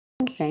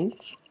friends,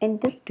 in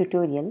this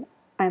tutorial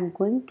I am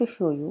going to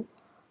show you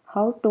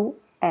how to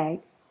add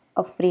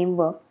a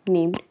framework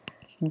named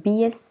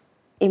BS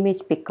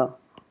Image Picker,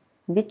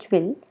 which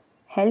will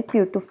help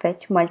you to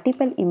fetch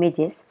multiple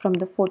images from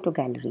the photo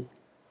gallery.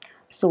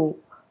 So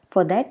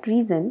for that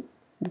reason,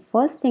 the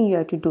first thing you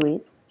have to do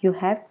is you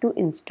have to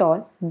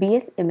install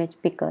BS Image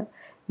Picker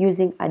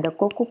using either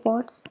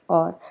CocoaPods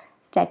or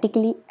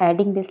statically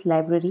adding this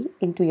library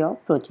into your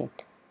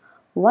project.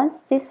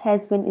 Once this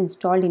has been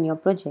installed in your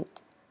project,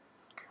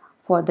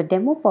 for the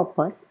demo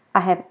purpose,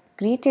 I have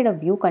created a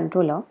view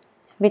controller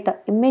with an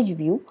image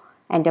view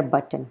and a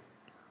button.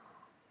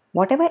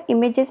 Whatever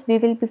images we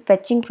will be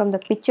fetching from the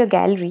picture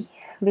gallery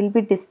will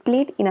be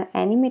displayed in an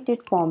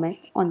animated format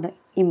on the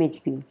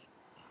image view.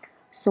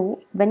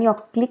 So when you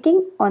are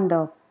clicking on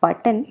the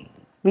button,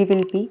 we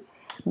will be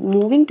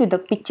moving to the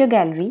picture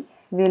gallery.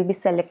 We will be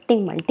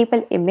selecting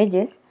multiple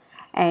images,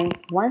 and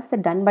once the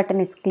done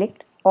button is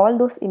clicked, all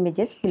those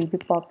images will be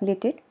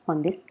populated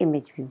on this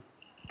image view.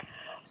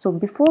 So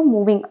before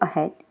moving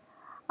ahead,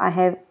 I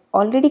have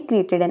already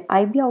created an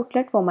IB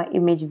outlet for my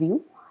image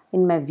view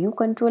in my view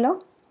controller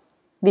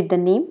with the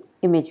name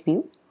image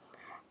view,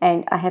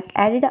 and I have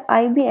added an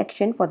IB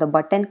action for the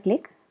button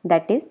click,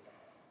 that is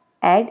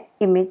add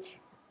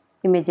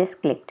images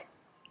clicked.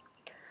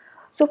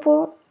 So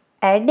for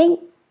adding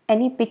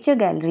any picture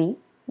gallery,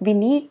 we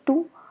need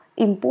to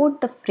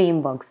import the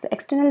frameworks, the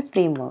external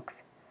frameworks.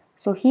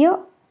 So here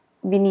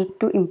we need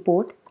to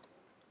import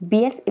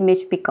BS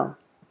Image Picker.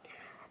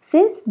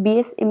 Since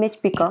BS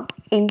Image Picker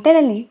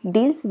internally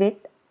deals with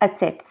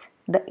assets,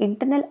 the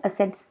internal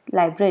assets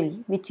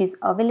library which is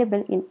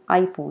available in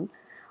iPhone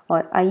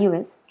or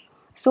iOS,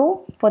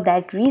 so for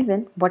that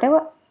reason,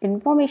 whatever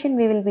information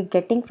we will be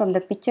getting from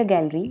the picture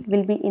gallery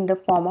will be in the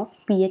form of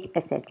PH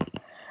assets,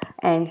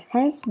 and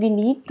hence we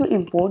need to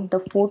import the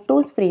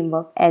photos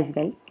framework as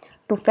well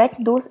to fetch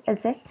those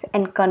assets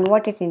and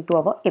convert it into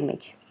our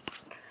image.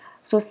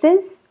 So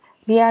since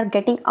we are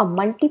getting a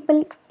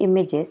multiple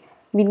images,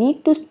 we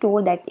need to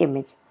store that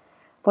image.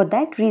 For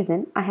that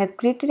reason, I have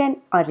created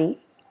an array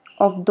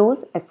of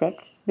those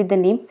assets with the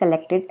name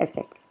selected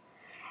assets.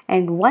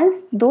 And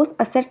once those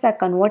assets are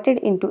converted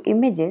into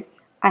images,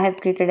 I have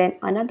created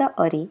another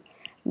array,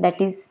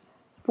 that is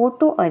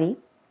photo array,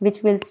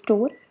 which will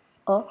store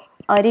a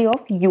array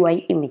of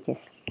UI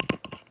images.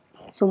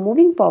 So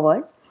moving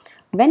forward,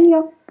 when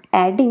a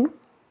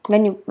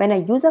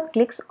user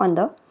clicks on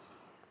the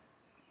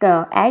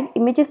add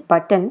images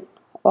button,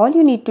 all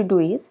you need to do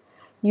is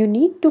you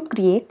need to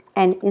create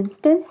an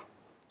instance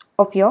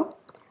of your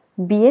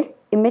BS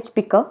Image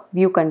Picker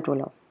view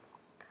controller.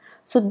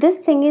 So this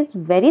thing is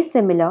very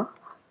similar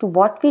to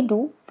what we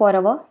do for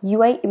our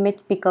UI Image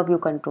Picker view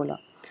controller,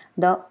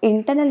 the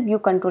internal view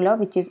controller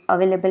which is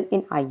available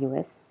in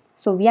iOS.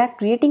 So we are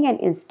creating an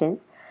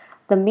instance.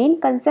 The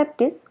main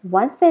concept is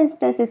once the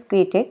instance is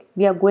created,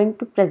 we are going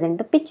to present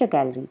the picture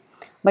gallery.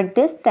 But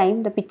this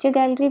time the picture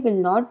gallery will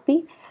not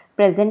be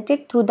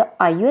presented through the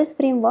iOS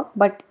framework,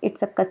 but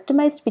it's a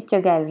customized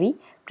picture gallery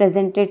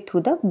presented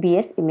through the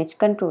BS Image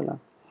Controller.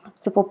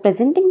 So for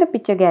presenting the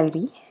picture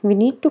gallery, we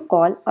need to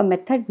call a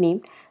method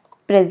named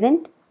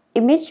present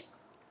image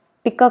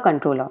picker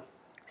controller.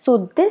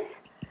 So this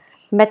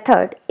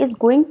method is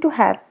going to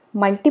have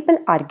multiple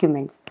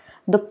arguments.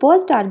 The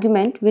first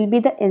argument will be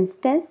the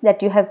instance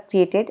that you have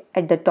created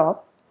at the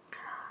top.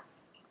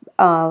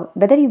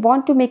 Whether you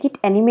want to make it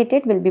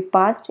animated will be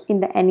passed in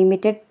the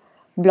animated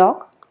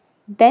block.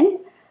 Then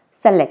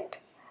select.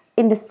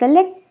 In the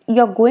select,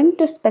 you are going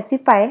to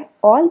specify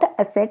all the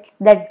assets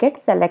that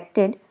get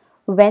selected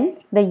when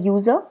the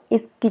user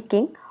is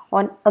clicking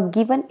on a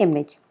given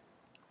image.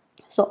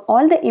 So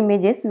all the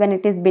images, when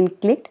it is been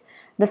clicked,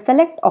 the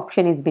select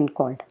option is been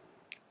called.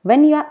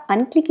 When you are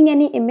unclicking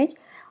any image,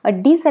 a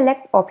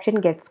deselect option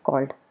gets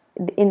called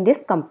in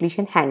this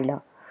completion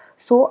handler.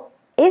 So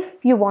if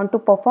you want to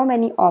perform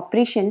any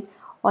operation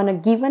on a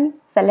given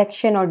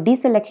selection or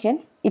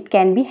deselection, it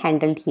can be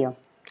handled here.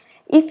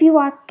 If you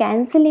are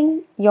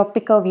cancelling your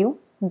picker view,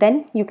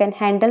 then you can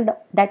handle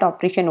that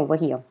operation over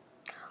here.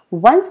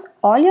 Once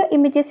all your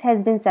images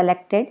has been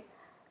selected,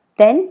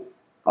 then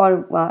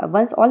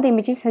once all the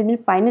images has been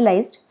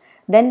finalized,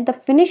 then the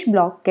finish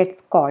block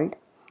gets called,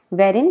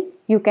 wherein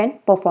you can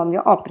perform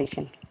your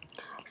operation.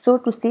 So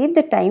to save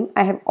the time,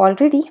 I have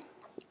already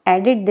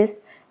added this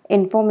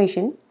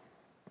information.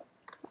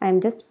 I am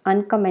just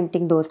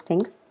uncommenting those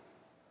things.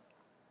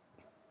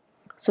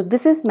 So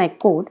this is my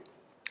code.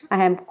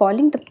 I am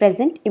calling the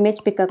present image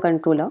picker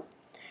controller.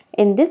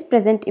 In this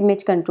present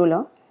image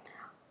controller,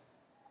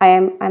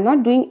 I'm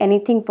not doing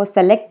anything for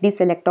select,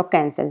 deselect or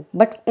cancel.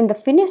 But in the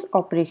finish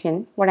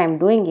operation, what I'm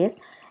doing is,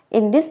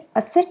 in this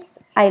assets,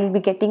 I will be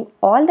getting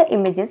all the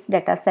images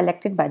that are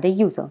selected by the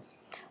user.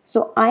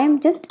 So I am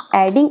just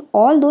adding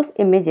all those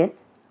images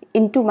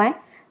into my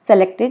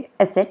selected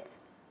assets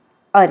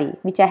array,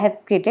 which I have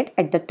created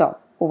at the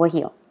top over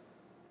here.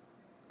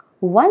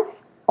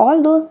 Once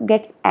all those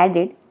gets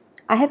added,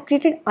 I have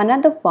created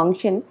another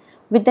function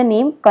with the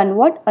name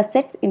convert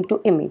assets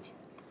into image.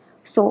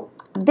 So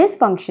this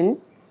function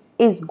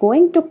is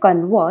going to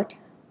convert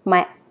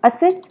my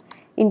assets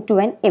into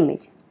an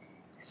image.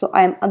 So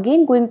I am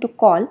again going to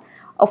call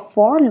a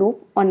for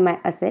loop on my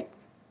assets,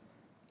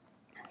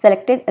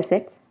 selected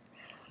assets.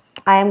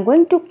 I am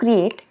going to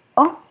create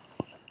a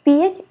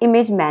PH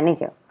image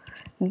manager.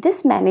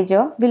 This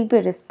manager will be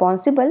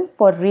responsible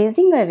for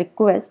raising a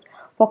request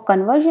for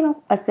conversion of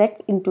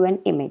assets into an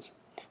image.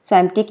 So I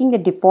am taking the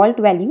default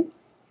value.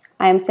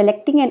 I am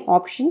selecting an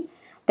option,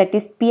 that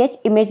is PH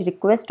image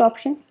request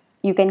option.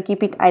 You can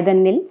keep it either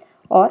nil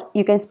or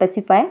you can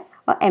specify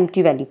an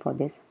empty value for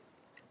this.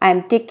 I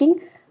am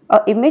taking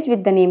an image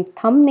with the name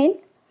thumbnail.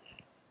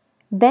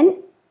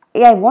 Then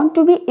I want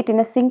to be it in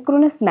a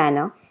synchronous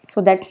manner.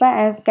 So that's why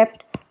I have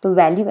kept the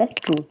value as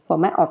true for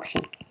my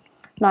option.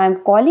 Now I am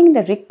calling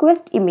the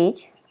request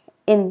image.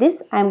 In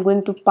this I am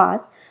going to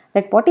pass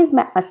that what is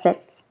my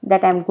asset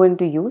that I am going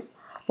to use.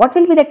 What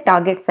will be the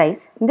target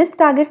size? This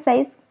target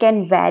size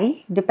can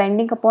vary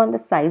depending upon the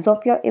size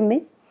of your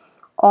image,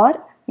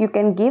 or you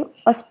can give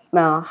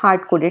a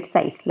hard coded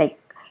size, like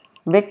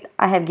width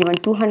I have given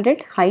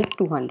 200, height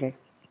 200.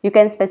 You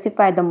can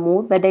specify the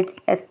mode, whether it's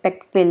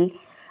aspect fill,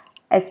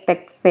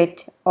 aspect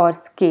fit or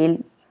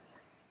scale.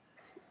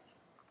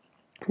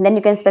 Then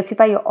you can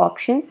specify your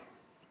options.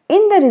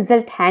 In the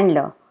result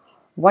handler,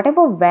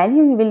 whatever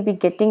value you will be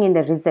getting in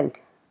the result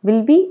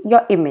will be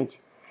your image,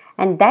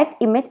 and that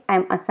image I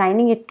am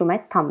assigning it to my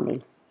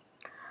thumbnail.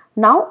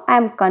 Now I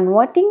am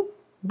converting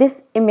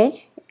this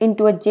image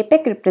into a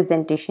JPEG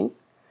representation.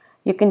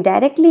 You can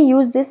directly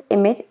use this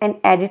image and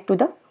add it to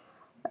the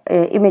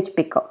image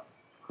picker.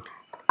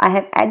 I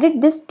have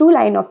added this 2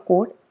 line of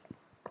code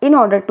in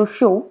order to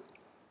show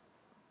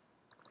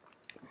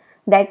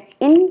that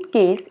in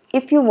case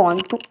if you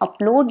want to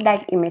upload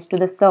that image to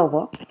the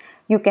server,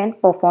 you can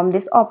perform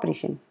this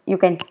operation. You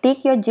can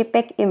take your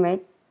JPEG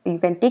image, you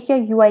can take your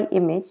UI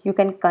image, you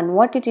can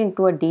convert it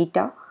into a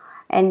data,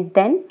 and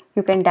then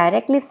you can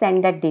directly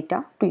send that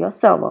data to your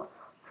server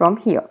from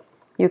here.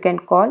 You can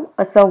call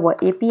a server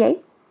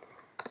API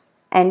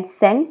and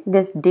send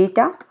this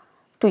data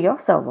to your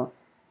server.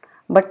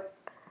 But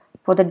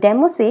for the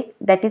demo sake,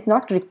 that is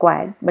not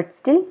required, but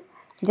still,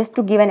 just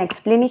to give an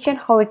explanation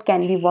how it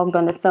can be worked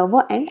on the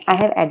server end, I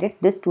have added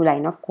this 2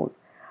 line of code.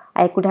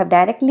 I could have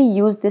directly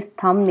used this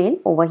thumbnail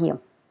over here.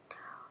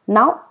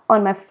 Now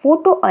on my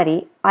photo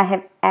array, I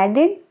have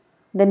added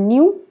the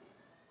new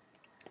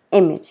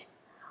image.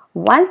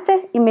 Once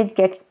this image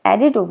gets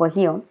added over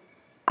here,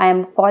 I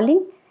am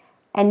calling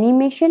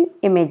animation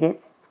images,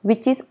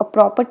 which is a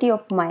property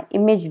of my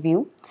image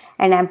view,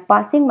 and I am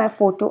passing my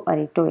photo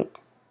array to it.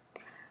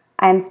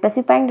 I am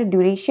specifying the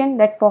duration,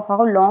 that for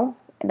how long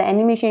the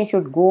animation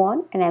should go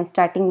on, and I am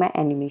starting my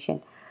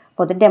animation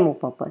for the demo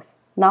purpose.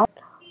 Now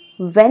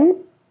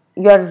when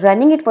you are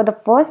running it for the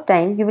first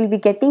time, you will be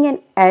getting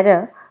an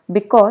error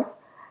because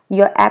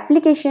your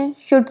application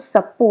should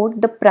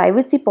support the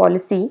privacy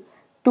policy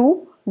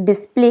to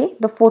display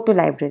the photo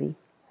library.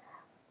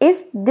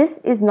 If this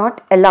is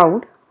not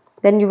allowed,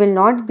 then you will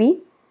not be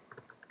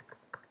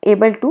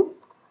able to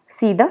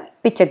see the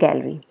picture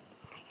gallery.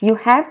 You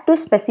have to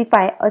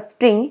specify a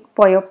string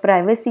for your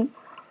privacy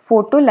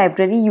photo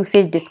library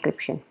usage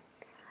description.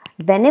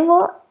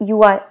 Whenever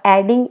you are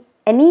adding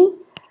any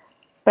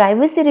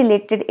privacy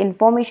related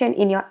information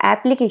in your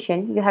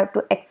application, you have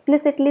to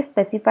explicitly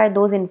specify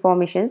those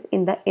informations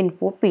in the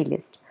info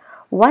plist.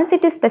 Once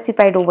it is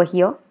specified over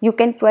here, you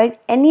can provide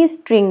any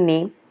string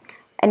name,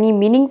 any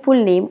meaningful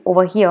name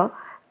over here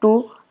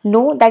to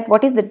know that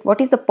what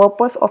is the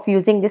purpose of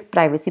using this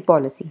privacy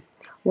policy.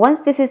 Once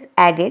this is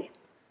added,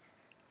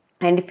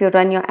 and if you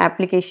run your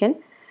application,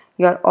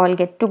 you are all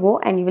get to go,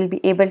 and you will be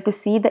able to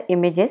see the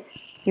images.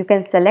 You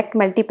can select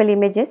multiple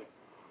images,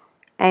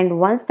 and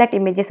once that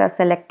images are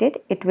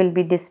selected, it will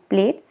be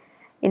displayed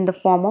in the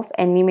form of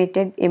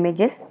animated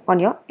images on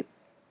your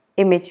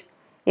image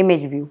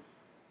view.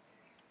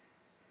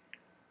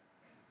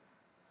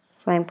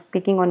 So I am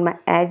clicking on my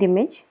add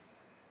image.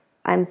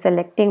 I am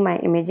selecting my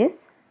images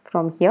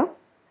from here,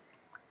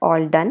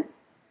 all done,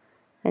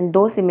 and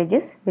those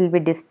images will be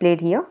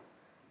displayed here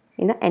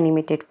in an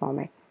animated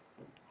format.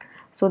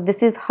 So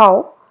this is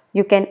how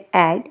you can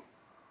add,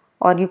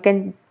 or you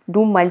can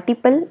do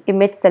multiple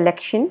image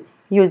selection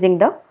using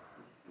the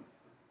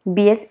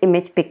BS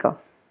image picker.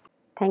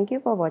 Thank you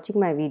for watching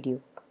my video.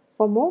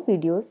 For more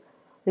videos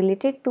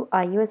related to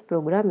iOS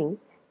programming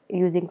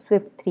using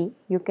Swift 3,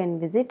 you can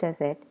visit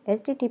us at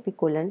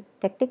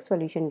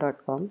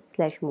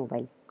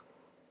http://tacticsolution.com/mobile.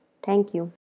 Thank you.